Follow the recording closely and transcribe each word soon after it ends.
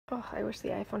Oh, I wish the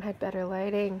iPhone had better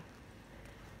lighting.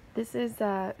 This is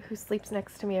who sleeps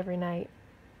next to me every night.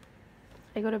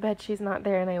 I go to bed, she's not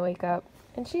there, and I wake up,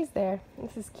 and she's there.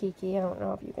 This is Kiki. I don't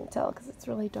know if you can tell because it's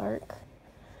really dark.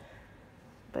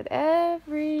 But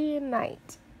every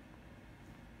night,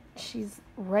 she's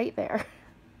right there.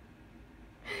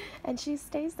 And she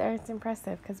stays there. It's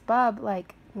impressive because Bub,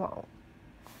 like, won't.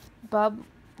 Bub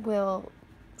will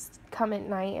come at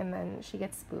night and then she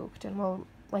gets spooked and will,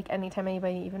 like, anytime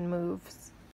anybody even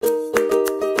moves.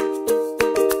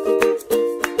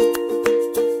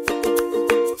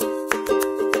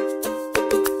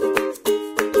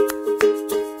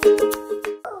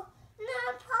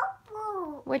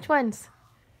 Which ones?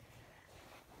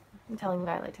 I'm telling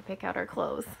Violet to pick out her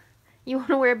clothes. You want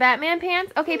to wear Batman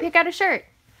pants? Okay, pick out a shirt.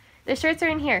 The shirts are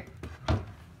in here.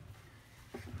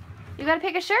 You gotta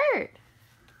pick a shirt.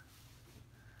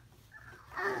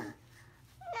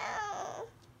 No.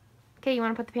 Okay, you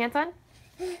want to put the pants on?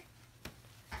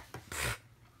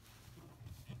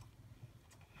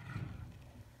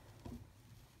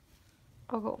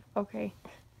 Oh, okay.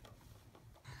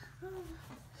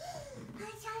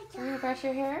 Are you gonna brush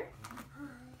your hair?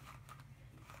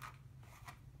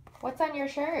 What's on your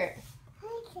shirt?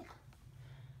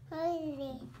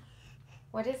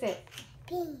 What is it?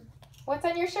 Pink. What's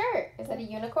on your shirt? Is that a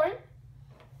unicorn?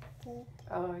 Pink.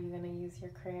 Oh, are you gonna use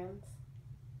your crayons?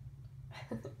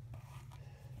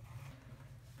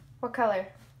 What color?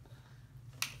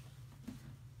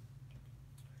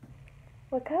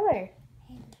 What color?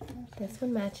 This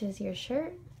one matches your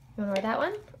shirt. You wanna wear that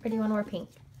one? Or do you wanna wear pink?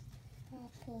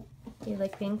 Pink. You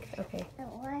like pink? Okay.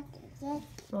 What is it?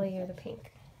 We'll use the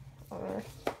pink.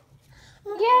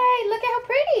 Yay! Look at how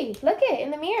pretty! Look it in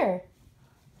the mirror.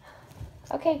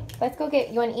 Okay, let's go get.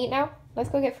 You want to eat now? Let's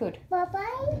go get food. Bye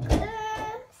bye.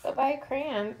 Bye-bye,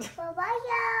 crayon. Bye bye,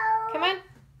 yellow. Come on.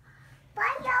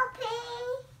 Bye, yellow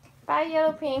pink. Bye,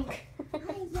 yellow pink. Bye,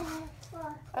 yellow.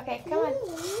 Okay, come on.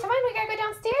 Come on, we gotta go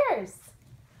downstairs.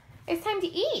 It's time to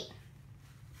eat.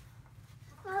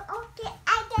 Okay,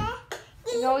 I got.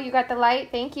 Oh, you got the light.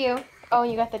 Thank you. Oh,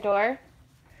 you got the door.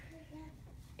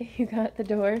 You got the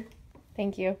door.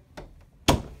 Thank you.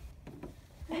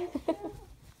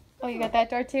 Oh, you got that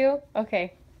door too?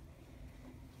 Okay.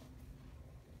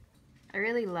 I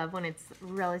really love when it's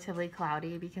relatively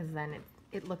cloudy because then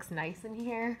it looks nice in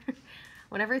here.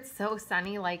 Whenever it's so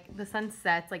sunny, like the sun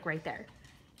sets like right there.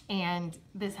 And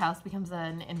this house becomes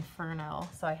an inferno,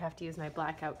 so I have to use my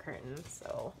blackout curtains.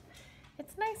 So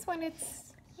it's nice when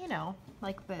it's, you know,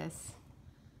 like this.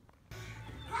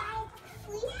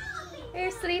 You're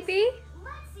sleepy?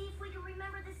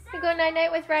 You go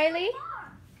night-night with Riley?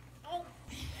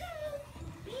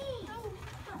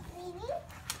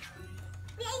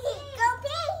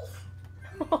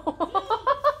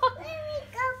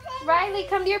 Riley,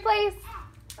 come to your place.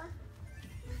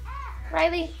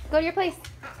 Riley, go to your place.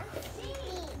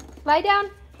 Lie down.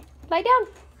 Lie down.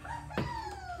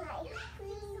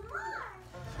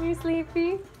 Are you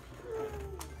sleepy?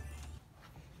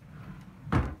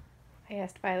 I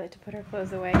asked Violet to put her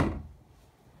clothes away.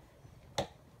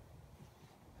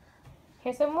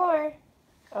 Here's some more.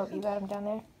 Oh, you got them down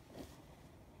there.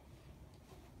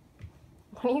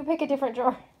 Why don't you pick a different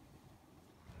drawer?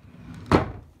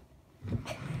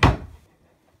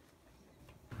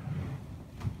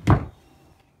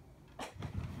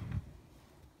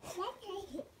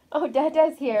 Oh,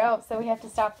 Dada's here. Oh, so we have to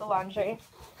stop the laundry.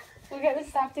 We gotta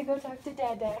stop to go talk to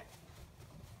Dada.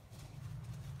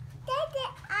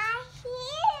 Dada, I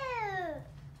hear.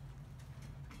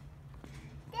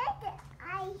 Dada,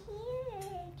 I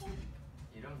hear.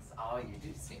 You don't. Oh, you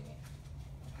do see me.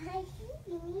 I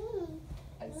see me.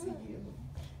 I see you.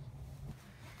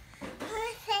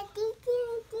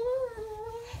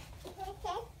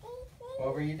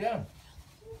 What were you doing?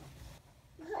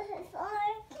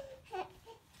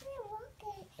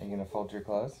 Are you gonna fold your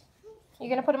clothes? You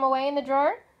gonna put them away in the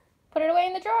drawer? Put it away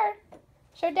in the drawer.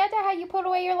 Show Dada how you put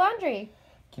away your laundry.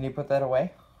 Can you put that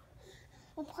away?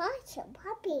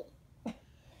 Puppy.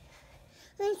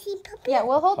 I see puppy. Yeah,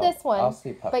 we'll hold Oh, this one. I'll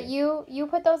see puppy. But you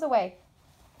put those away.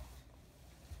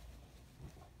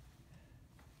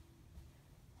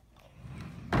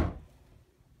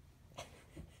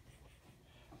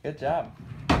 Good job.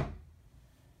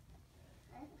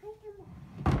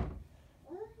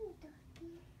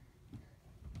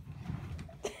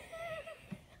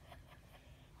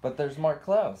 But there's more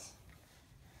clothes.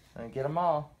 Get them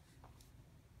all.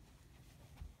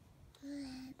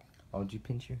 Oh, did you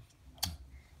pinch your?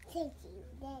 Thank you,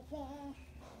 Dada.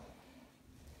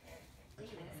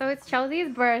 So it's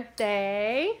Chelsea's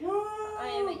birthday. I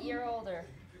am a year older.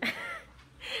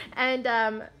 And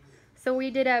So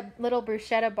we did a little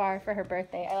bruschetta bar for her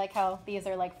birthday. I like how these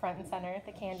are like front and center,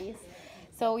 the candies.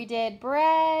 So we did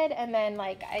bread, and then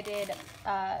like I did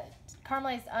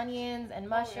caramelized onions and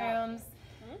mushrooms,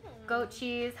 goat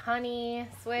cheese, honey,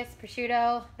 Swiss,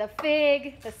 prosciutto, the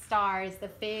fig, the stars, the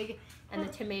fig, and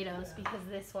the tomatoes, because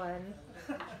this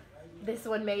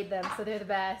one made them, so they're the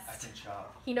best. I can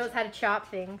chop. He knows how to chop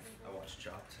things. I watch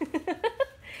Chopped.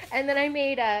 And then I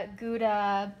made a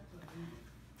Gouda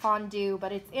fondue,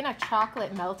 but it's in a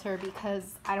chocolate melter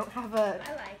because I don't have a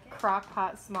crock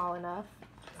pot small enough.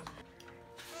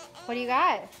 What do you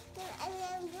got?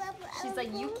 She's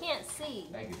like, you can't see.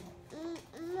 Thank you.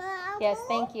 Yes,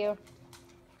 thank you.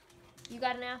 You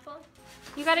got an apple?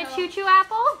 You got a choo-choo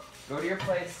apple? Go to your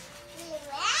place.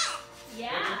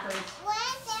 Yeah.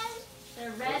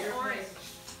 They're red, orange.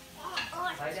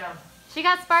 Lie down. She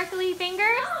got sparkly fingers?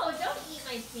 No, don't eat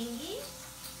my fingy.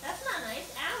 That's not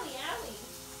nice. Owie, owie.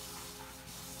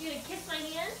 You gonna kiss my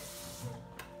hand?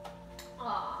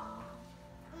 Aww.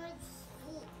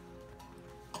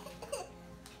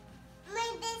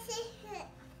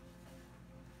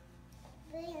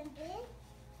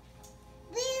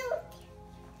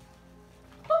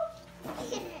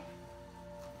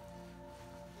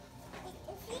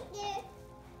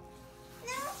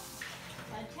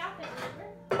 Tap it,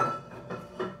 remember?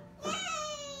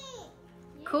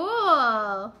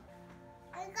 Cool.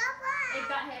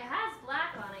 It has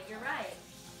black on it, you're right.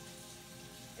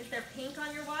 Is there pink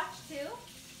on your watch too?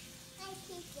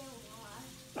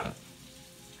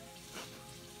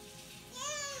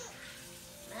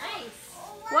 Nice.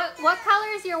 What color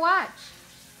is your watch?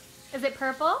 Is it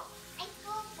purple? It's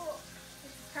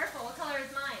purple. What color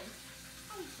is mine?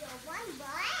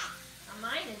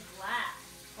 Mine is black.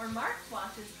 Or Mark's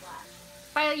watch is black.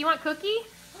 Violet, you want cookie?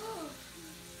 Ooh.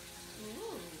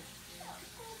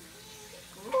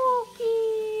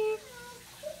 Cookie.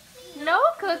 No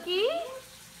cookie. You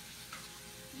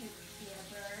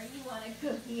skipper. You want a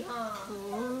cookie, huh?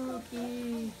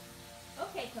 Cookie.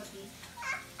 Okay, cookie.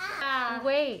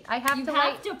 Wait, I have You to have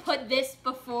like to put this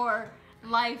before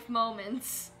life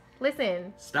moments.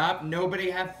 listen. Stop. Nobody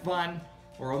have fun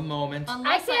or a moment.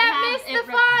 Unless I can't miss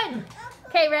the fun.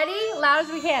 Okay, ready? Loud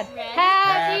as we can. Ready?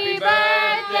 Happy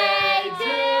birthday to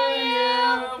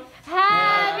you.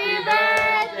 Happy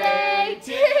birthday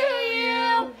to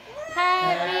you.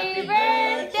 Happy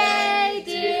birthday,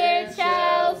 dear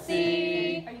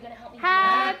Chelsea. Are you gonna help me?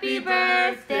 Happy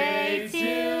birthday to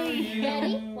you.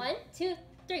 Ready? 1, 2,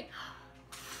 3.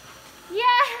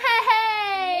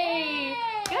 Yay!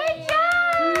 Good job.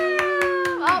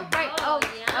 Oh, right. Oh,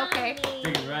 okay.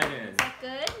 Dig it right in. Is that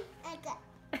good?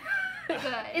 Good.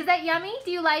 Is that yummy?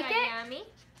 Do you like it? Yummy?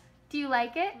 Do you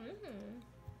like it?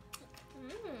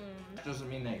 Doesn't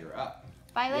mean that you're up.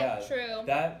 Violet? Yeah, True.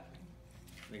 That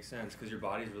makes sense because your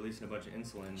body's releasing a bunch of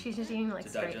insulin She's just eating like to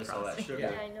straight digest all that frosting.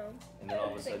 sugar, I know. and then all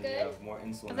of a Is it sudden you good? have more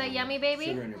insulin. Is that and yummy, baby?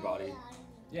 Sugar in your body.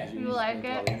 Yeah. You You just like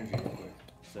burn all it? the energy real quick.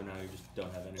 So now you just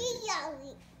don't have energy. Is that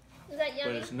But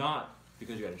yummy? it's not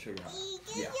because you had a sugar high.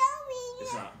 Yeah.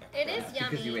 It's not. It is yummy.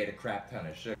 Because you ate a crap ton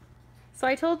of sugar. So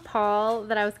I told Paul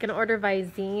that I was going to order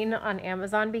Visine on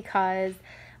Amazon because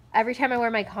every time I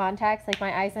wear my contacts, like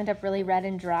my eyes end up really red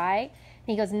and dry. And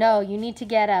he goes, no, you need to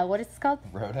get a, what is it called?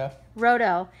 Rhoda?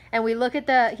 Rhodo. And we look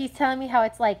at he's telling me how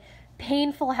it's like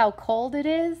painful how cold it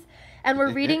is. And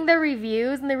we're reading the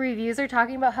reviews, and the reviews are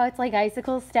talking about how it's like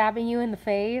icicles stabbing you in the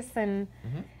face. And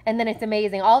then it's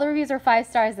amazing. All the reviews are 5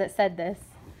 stars that said this.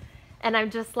 And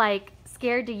I'm just like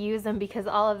scared to use them because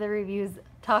all of the reviews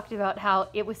talked about how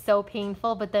it was so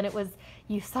painful, but then it was,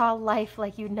 you saw life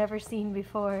like you'd never seen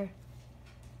before.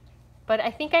 But I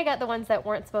think I got the ones that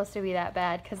weren't supposed to be that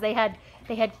bad because they had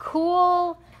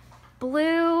cool,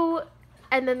 blue,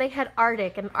 and then they had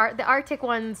Arctic. And the Arctic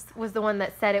ones was the one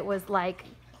that said it was like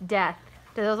death.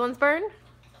 Do those ones burn?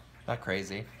 Not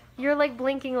crazy. You're like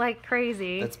blinking like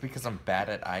crazy. That's because I'm bad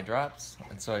at eye drops,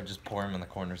 and so I just pour them in the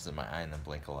corners of my eye and then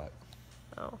blink a lot.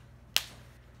 Oh.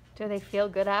 Do they feel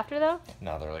good after though?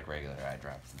 No, they're like regular eye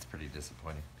drops. It's pretty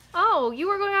disappointing. Oh, you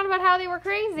were going on about how they were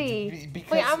crazy. Because,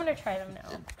 Wait, I'm gonna try them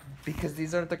now. Because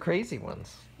these aren't the crazy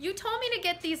ones. You told me to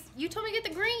get these. You told me to get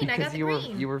the green. I got Because the you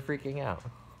green. were freaking out.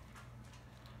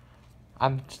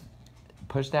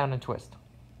 Push down and twist.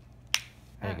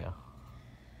 There you go.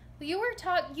 You were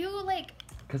you like.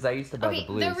 Because I used to buy Okay, the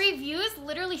blues. the reviews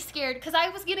literally scared because I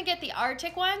was gonna get the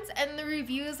Arctic ones, and the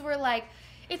reviews were like,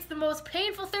 it's the most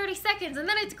painful 30 seconds, and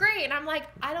then it's great, and I'm like,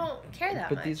 I don't care that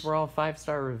much. But these were all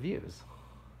 5-star reviews.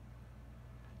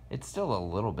 It's still a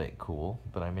little bit cool,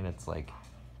 but I mean, it's like.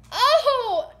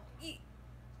 Oh!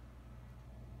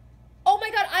 Oh my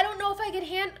god, I don't know if I could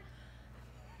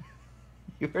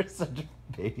You're such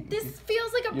a baby. This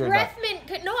feels like a You're breath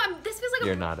mint. No, this feels like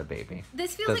You're not a baby.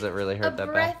 This feels Does like it really hurt a that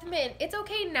bad? breath mint. It's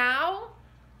okay now,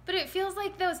 but it feels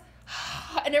like those,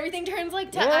 and everything turns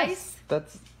like to Yes, ice.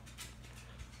 that's.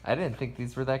 I didn't think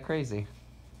these were that crazy.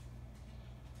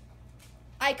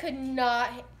 I could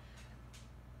not.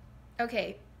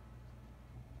 Okay.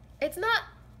 It's not.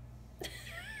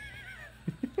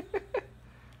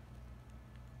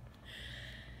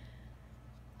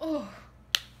 Oh.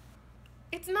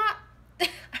 It's not. I'm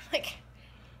like.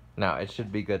 No, it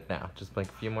should be good now. Just blink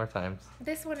a few more times.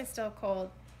 This one is still cold.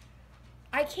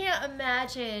 I can't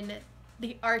imagine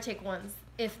the Arctic ones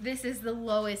if this is the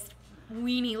lowest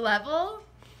weenie level.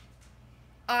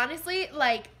 Honestly,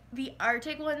 like the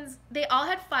Arctic ones, they all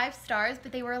had 5 stars,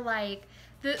 but they were like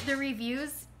the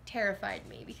reviews terrified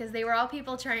me because they were all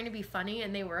people trying to be funny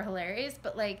and they were hilarious,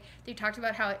 but like they talked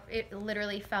about how it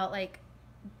literally felt like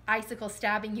icicles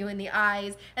stabbing you in the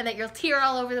eyes and that you'll tear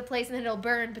all over the place and then it'll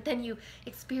burn, but then you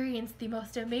experience the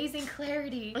most amazing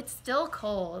clarity. It's still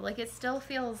cold. Like, it still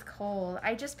feels cold.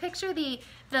 I just picture the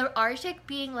Arctic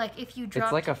being like if you dropped...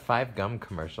 It's like a 5 gum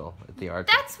commercial at the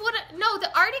Arctic. That's what... No,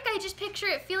 the Arctic, I just picture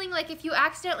it feeling like if you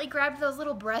accidentally grabbed those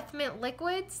little breath mint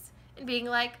liquids and being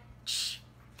like, shh.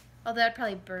 Oh, that'd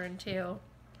probably burn too.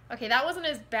 Okay, that wasn't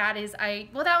as bad as I...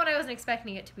 Well, that one I wasn't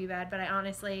expecting it to be bad, but I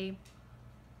honestly...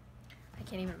 I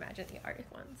can't even imagine the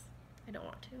Arctic ones. I don't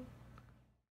want to.